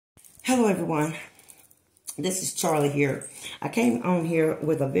Hello, everyone. This is Charlie here. I came on here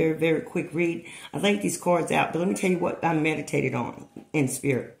with a very, very quick read. I laid these cards out, but let me tell you what I meditated on in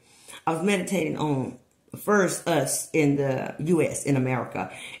spirit. I was meditating on first us in the U.S., in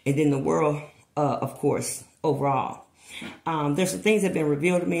America, and then the world, of course, overall. There's some things that have been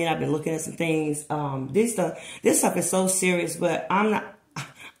revealed to me, and I've been looking at some things. This stuff is so serious, but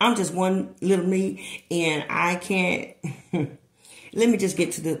I'm just one little me, and I can't... Let me just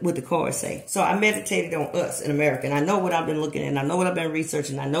get to what the cards say. So I meditated on us in America, and I know what I've been looking at, and I know what I've been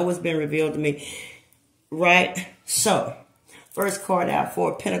researching, I know what's been revealed to me, right? So, first card out,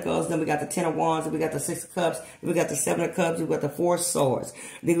 4 of Pentacles, then we got the 10 of Wands, then we got the 6 of Cups, then we got the 7 of Cups, then we got the 4 of Swords,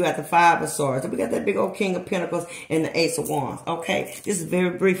 then we got the 5 of Swords, then we got that big old King of Pentacles, and the Ace of Wands. Okay, this is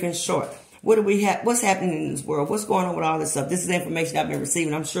very brief and short. What do we have? What's happening in this world? What's going on with all this stuff? This is information I've been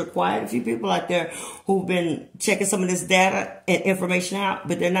receiving. I'm sure quite a few people out there who've been checking some of this data and information out,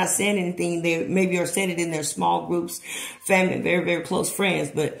 but they're not saying anything. They maybe are saying it in their small groups, family, very, very close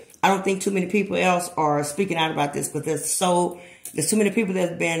friends. But I don't think too many people else are speaking out about this. But there's too many people that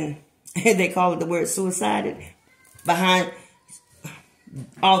have been, they call it the word suicided, behind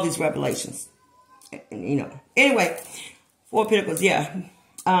all these revelations. You know. Anyway, 4 Pentacles, yeah.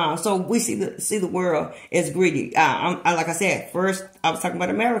 So we see the world as greedy. Like I said, first I was talking about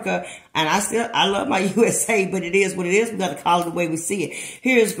America, and I love my USA, but it is what it is. We got to call it the way we see it.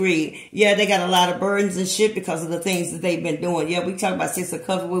 Here's greed. Yeah, they got a lot of burdens and shit because of the things that they've been doing. Yeah, we talk about 6 of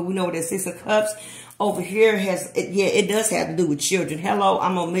Cups. Well, we know that 6 of Cups over here it does have to do with children. Hello,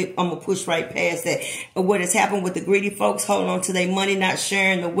 I'm gonna push right past that. What has happened with the greedy folks holding on to their money, not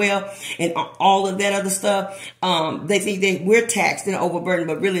sharing the wealth, and all of that other stuff. They think we're taxed and overburdened,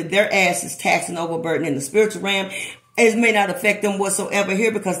 but really their ass is taxed and overburdened in the spiritual realm. It may not affect them whatsoever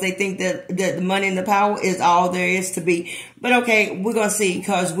here because they think that the money and the power is all there is to be. But okay, we're going to see,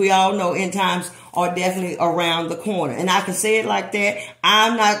 because we all know end times are definitely around the corner. And I can say it like that.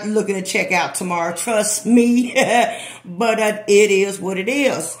 I'm not looking to check out tomorrow. Trust me. But it is what it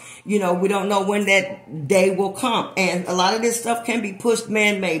is. You know, we don't know when that day will come. And a lot of this stuff can be pushed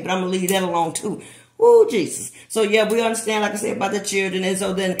man-made, but I'm going to leave that alone too. Oh, Jesus. So, yeah, we understand, like I said, about the children. And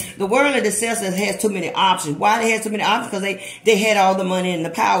so then the world in itself has too many options. Why they have too many options? Because they had all the money and the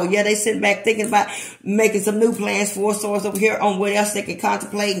power. Yeah, they sitting back thinking about making some new plans for us over here on what else they can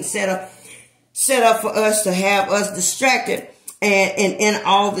contemplate and set up for us to have us distracted and in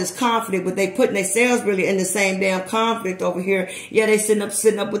all this conflict. But they putting themselves really in the same damn conflict over here. Yeah, they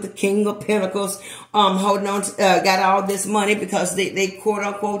sitting up with the King of Pentacles, holding on to, got all this money because they quote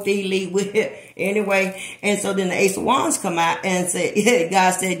unquote elite with it anyway. And so then the Ace of Wands come out and say, yeah,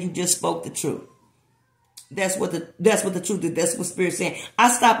 God said you just spoke the truth. That's what the truth is. That's what Spirit's saying. I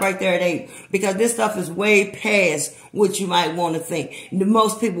stop right there at 8 because this stuff is way past what you might want to think.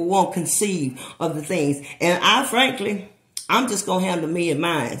 Most people won't conceive of the things. And I'm just going to handle me and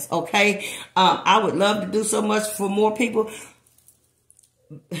mine, okay? I would love to do so much for more people.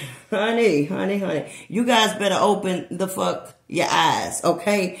 Honey, you guys better open the fuck your eyes,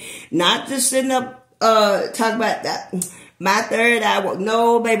 okay? Not just sitting up talking about that. My third eye.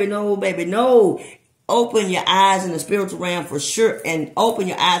 No, baby, no. Open your eyes in the spiritual realm for sure, and open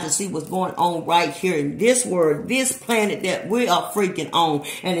your eyes to see what's going on right here in this world, this planet that we are freaking on,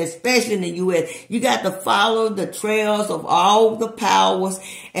 and especially in the U.S. You got to follow the trails of all the powers,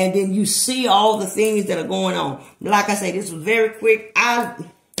 and then you see all the things that are going on. Like I say, this was very quick.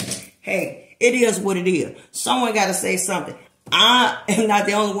 Hey, it is what it is. Someone got to say something. I am not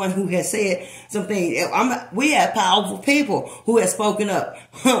the only one who has said something. We have powerful people who have spoken up.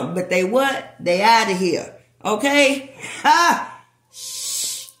 But they what? They out of here. Okay?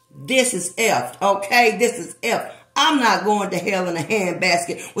 This is F. Okay? This is F. I'm not going to hell in a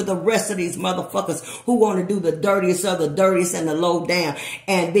handbasket with the rest of these motherfuckers who want to do the dirtiest of the dirtiest and the low down.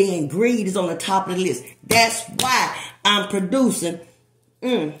 And being greed is on the top of the list. That's why I'm producing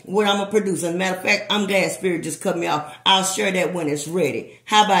what I'm going to produce. As a matter of fact, I'm glad Spirit just cut me off. I'll share that when it's ready.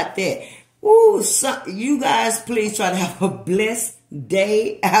 How about that? Ooh, you guys please try to have a blessed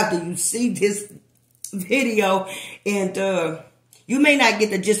day after you see this video. And you may not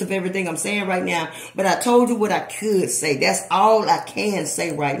get the gist of everything I'm saying right now, but I told you what I could say. That's all I can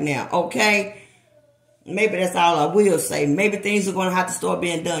say right now, okay? Maybe that's all I will say. Maybe things are going to have to start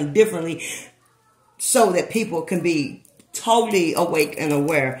being done differently so that people can be totally awake and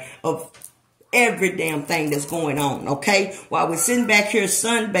aware of every damn thing that's going on, okay? While we're sitting back here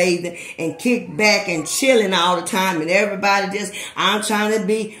sunbathing and kick back and chilling all the time, and everybody just, I'm trying to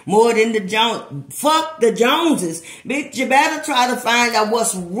be more than the Jones. Fuck the Joneses. Bitch, you better try to find out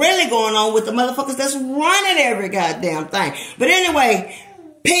what's really going on with the motherfuckers that's running every goddamn thing. But anyway,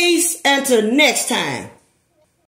 Peace until next time.